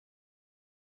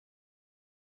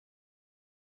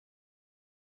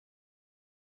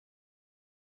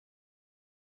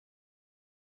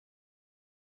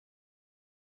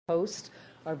host,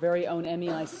 our very own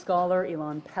MEI scholar,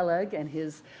 Ilan Peleg, and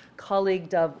his colleague,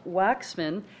 Dov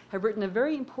Waxman, have written a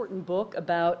very important book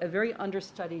about a very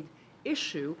understudied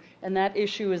issue, and that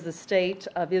issue is the state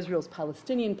of Israel's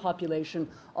Palestinian population,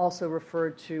 also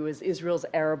referred to as Israel's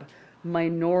Arab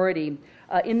minority.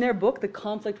 In their book, The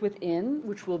Conflict Within,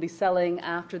 which we'll be selling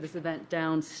after this event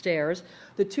downstairs,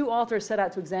 the two authors set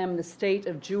out to examine the state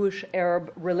of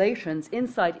Jewish-Arab relations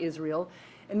inside Israel,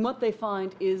 and what they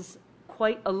find is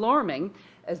quite alarming,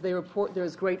 as they report there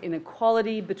is great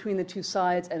inequality between the two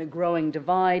sides and a growing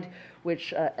divide,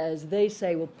 which, as they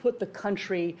say, will put the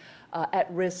country at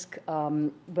risk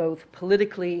both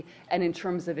politically and in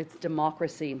terms of its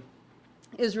democracy.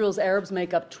 Israel's Arabs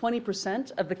make up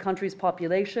 20% of the country's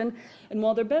population, and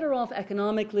while they're better off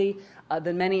economically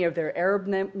than many of their Arab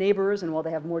neighbors, and while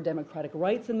they have more democratic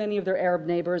rights than many of their Arab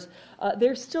neighbors,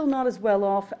 they're still not as well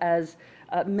off as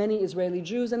many Israeli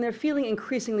Jews, and they're feeling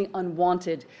increasingly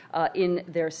unwanted in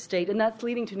their state, and that's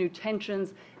leading to new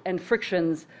tensions and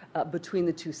frictions between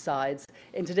the two sides.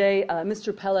 And today,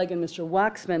 Mr. Peleg and Mr.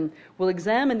 Waxman will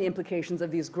examine the implications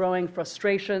of these growing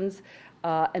frustrations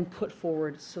and put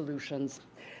forward solutions.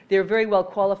 They're very well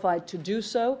qualified to do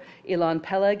so. Ilan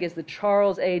Peleg is the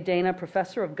Charles A. Dana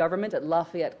Professor of Government at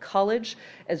Lafayette College,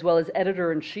 as well as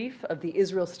Editor-in-Chief of the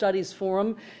Israel Studies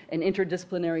Forum, an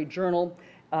interdisciplinary journal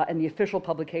and the official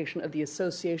publication of the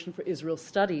Association for Israel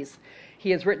Studies.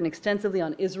 He has written extensively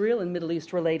on Israel and Middle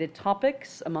East-related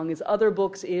topics. Among his other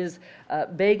books is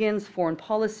Begin's Foreign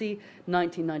Policy,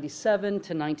 1997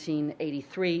 to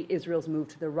 1983, Israel's Move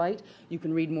to the Right. You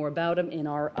can read more about him in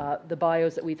the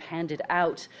bios that we've handed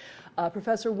out.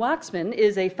 Professor Waxman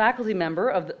is a faculty member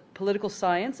of the Political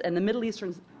Science and the Middle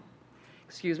Eastern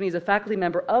he's a faculty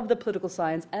member of the Political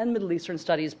Science and Middle Eastern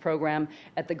Studies program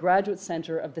at the Graduate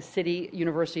Center of the City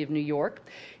University of New York.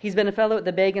 He's been a fellow at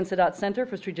the Begin Sadat Center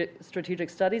for Strategic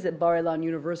Studies at Bar Ilan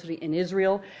University in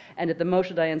Israel and at the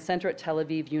Moshe Dayan Center at Tel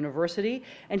Aviv University.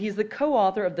 And he's the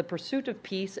co-author of The Pursuit of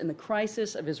Peace and the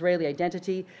Crisis of Israeli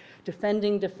Identity,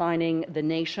 Defining the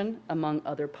Nation, among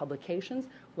other publications.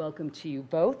 Welcome to you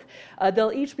both.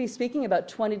 They'll each be speaking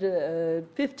about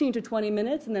 15 to 20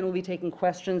 minutes, and then we'll be taking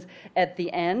questions at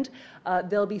the end.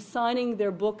 They'll be signing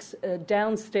their books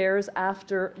downstairs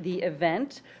after the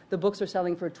event. The books are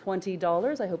selling for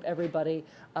 $20. I hope everybody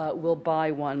will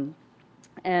buy one.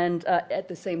 And at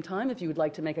the same time, if you would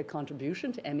like to make a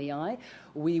contribution to MEI,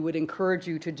 we would encourage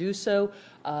you to do so.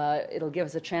 It'll give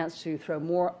us a chance to throw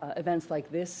more events like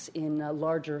this in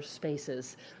larger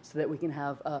spaces so that we can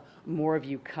have more of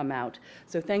you come out.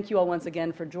 So thank you all once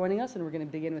again for joining us, and we're going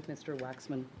to begin with Mr.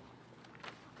 Waxman.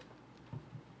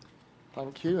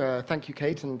 Thank you. Thank you,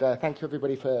 Kate, and thank you,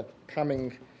 everybody, for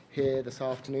coming here this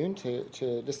afternoon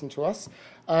to listen to us.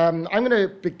 I'm going to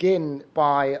begin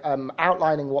by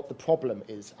outlining what the problem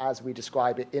is as we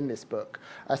describe it in this book.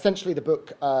 Essentially, the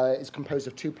book is composed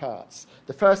of two parts.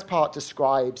 The first part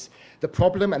describes the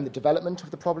problem and the development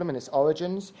of the problem and its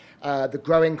origins, the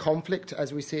growing conflict,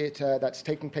 as we see it, that's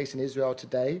taking place in Israel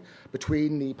today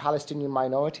between the Palestinian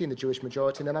minority and the Jewish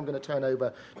majority. And then I'm going to turn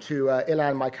over to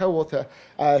Ilan, my co-author,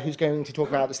 who's going to talk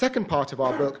about the second part of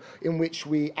our book, in which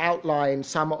we outline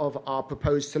some of our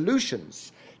proposed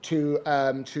solutions to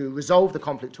resolve the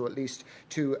conflict, or at least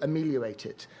to ameliorate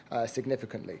it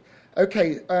significantly.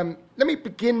 Okay, let me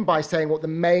begin by saying what the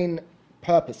main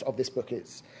purpose of this book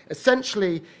is.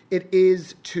 Essentially, it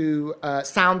is to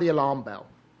sound the alarm bell,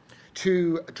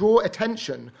 to draw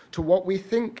attention to what we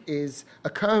think is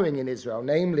occurring in Israel,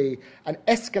 namely an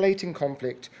escalating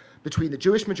conflict between the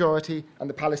Jewish majority and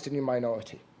the Palestinian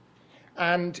minority.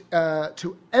 And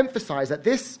to emphasize that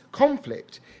this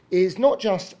conflict is not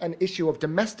just an issue of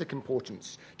domestic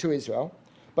importance to Israel,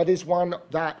 but is one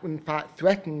that, in fact,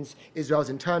 threatens Israel's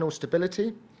internal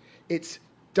stability, its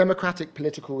democratic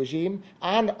political regime,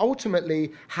 and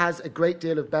ultimately has a great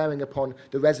deal of bearing upon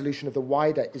the resolution of the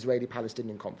wider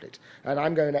Israeli-Palestinian conflict. And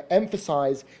I'm going to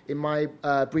emphasize in my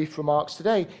brief remarks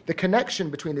today the connection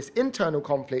between this internal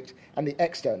conflict and the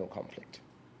external conflict.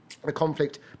 The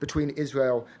conflict between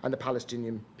Israel and the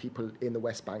Palestinian people in the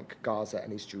West Bank, Gaza,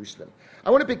 and East Jerusalem.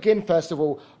 I want to begin, first of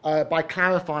all, by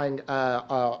clarifying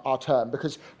our term,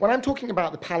 because when I'm talking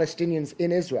about the Palestinians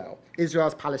in Israel,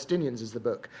 Israel's Palestinians, as the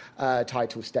book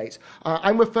title states,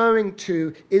 I'm referring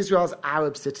to Israel's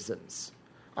Arab citizens.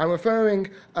 I'm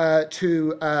referring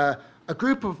to a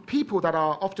group of people that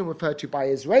are often referred to by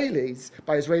Israelis,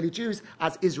 by Israeli Jews,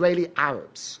 as Israeli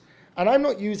Arabs. And I'm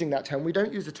not using that term. We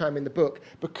don't use the term in the book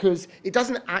because it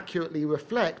doesn't accurately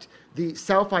reflect the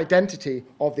self-identity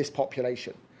of this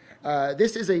population.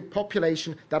 This is a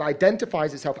population that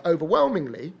identifies itself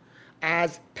overwhelmingly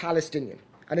as Palestinian.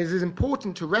 And it is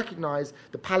important to recognize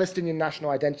the Palestinian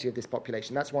national identity of this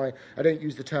population. That's why I don't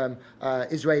use the term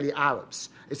Israeli Arabs.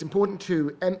 It's important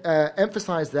to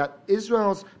emphasize that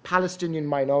Israel's Palestinian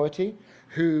minority,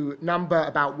 who number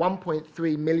about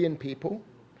 1.3 million people,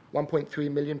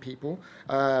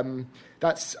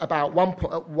 that's about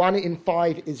 1 in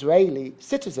 5 Israeli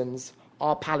citizens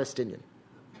are Palestinian.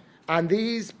 And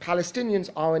these Palestinians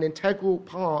are an integral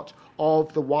part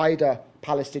of the wider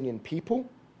Palestinian people,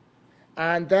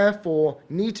 and therefore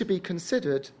need to be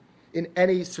considered in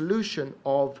any solution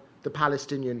of the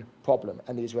Palestinian problem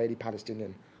and the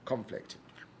Israeli-Palestinian conflict.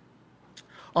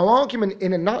 Our argument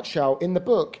in a nutshell in the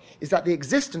book is that the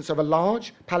existence of a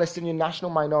large Palestinian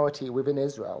national minority within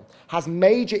Israel has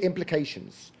major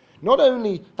implications, not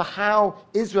only for how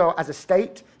Israel as a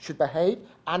state should behave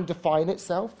and define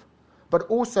itself, but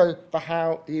also for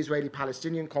how the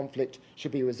Israeli-Palestinian conflict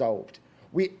should be resolved.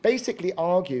 We basically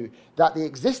argue that the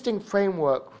existing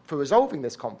framework for resolving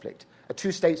this conflict, a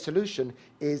two-state solution,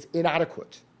 is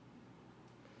inadequate.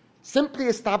 Simply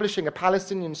establishing a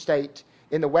Palestinian state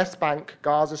in the West Bank,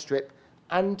 Gaza Strip,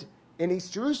 and in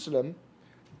East Jerusalem,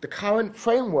 the current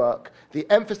framework, the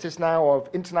emphasis now of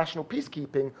international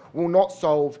peacekeeping, will not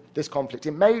solve this conflict.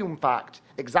 It may, in fact,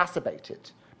 exacerbate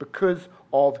it because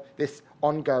of this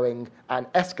ongoing and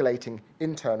escalating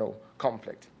internal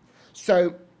conflict.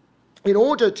 So, in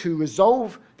order to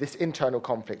resolve this internal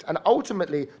conflict and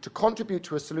ultimately to contribute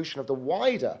to a solution of the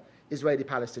wider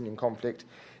Israeli-Palestinian conflict,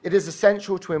 it is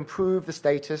essential to improve the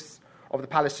status of the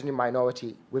Palestinian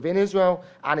minority within Israel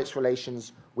and its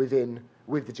relations with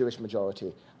the Jewish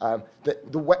majority.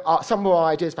 Some of our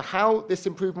ideas for how this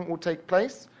improvement will take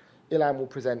place, Ilan will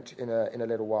present in a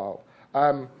little while.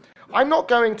 I'm not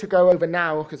going to go over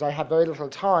now, because I have very little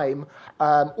time,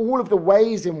 all of the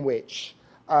ways in which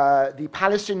the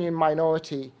Palestinian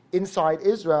minority inside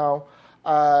Israel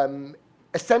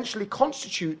essentially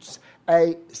constitutes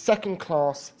a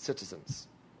second-class citizens.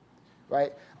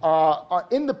 Right?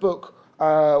 In the book,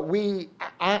 we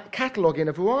catalogue in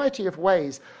a variety of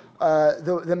ways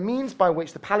the means by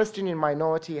which the Palestinian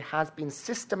minority has been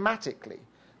systematically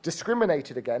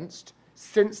discriminated against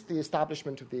since the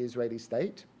establishment of the Israeli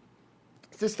state.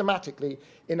 Systematically,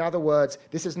 in other words,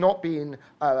 this has not been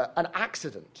an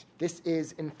accident. This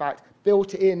is, in fact,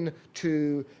 built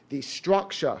into the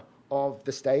structure of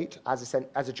the state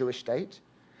as a Jewish state.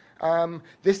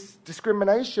 This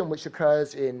discrimination, which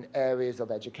occurs in areas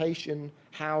of education,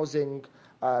 housing,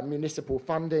 municipal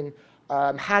funding,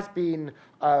 has been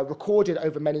recorded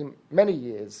over many, many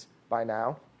years by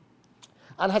now,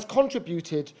 and has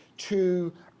contributed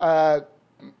to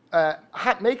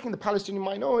making the Palestinian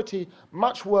minority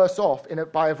much worse off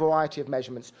by a variety of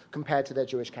measurements compared to their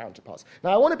Jewish counterparts.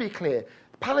 Now, I want to be clear.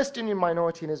 The Palestinian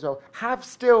minority in Israel have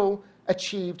still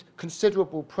achieved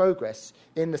considerable progress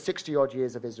in the 60-odd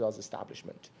years of Israel's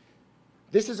establishment.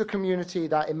 This is a community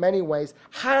that in many ways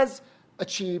has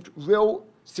achieved real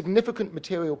significant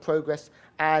material progress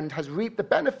and has reaped the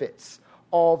benefits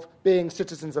of being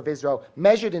citizens of Israel,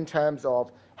 measured in terms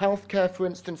of healthcare, for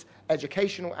instance,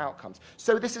 educational outcomes.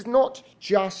 So this is not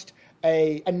just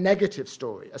a negative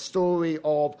story, a story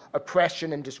of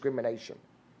oppression and discrimination,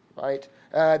 right?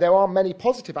 There are many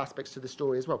positive aspects to the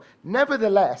story as well.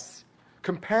 Nevertheless,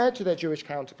 compared to their Jewish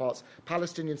counterparts,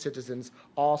 Palestinian citizens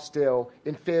are still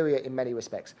inferior in many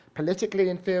respects. Politically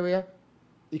inferior,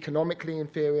 economically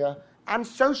inferior, and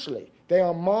socially. They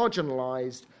are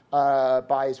marginalized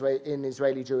by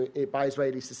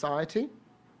Israeli society.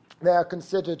 They are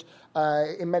considered,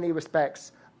 in many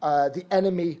respects, the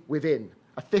enemy within,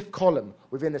 a fifth column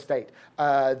within the state.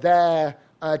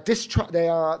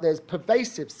 There's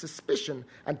pervasive suspicion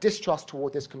and distrust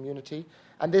toward this community,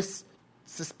 and this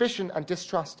suspicion and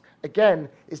distrust, again,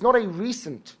 is not a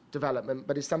recent development,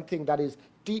 but is something that is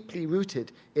deeply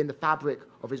rooted in the fabric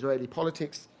of Israeli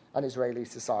politics and Israeli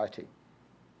society.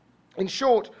 In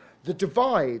short, the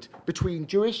divide between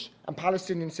Jewish and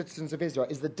Palestinian citizens of Israel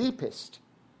is the deepest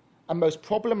and most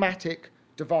problematic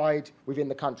divide within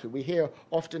the country. We hear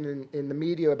often in the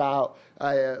media about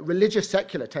religious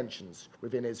secular tensions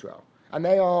within Israel, and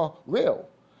they are real.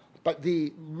 But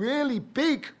the really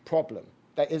big problem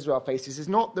that Israel faces is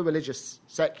not the religious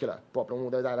secular problem,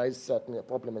 although that is certainly a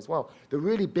problem as well. The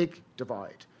really big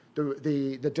divide,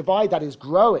 the divide that is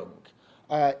growing,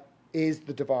 is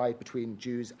the divide between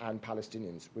Jews and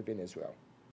Palestinians within Israel.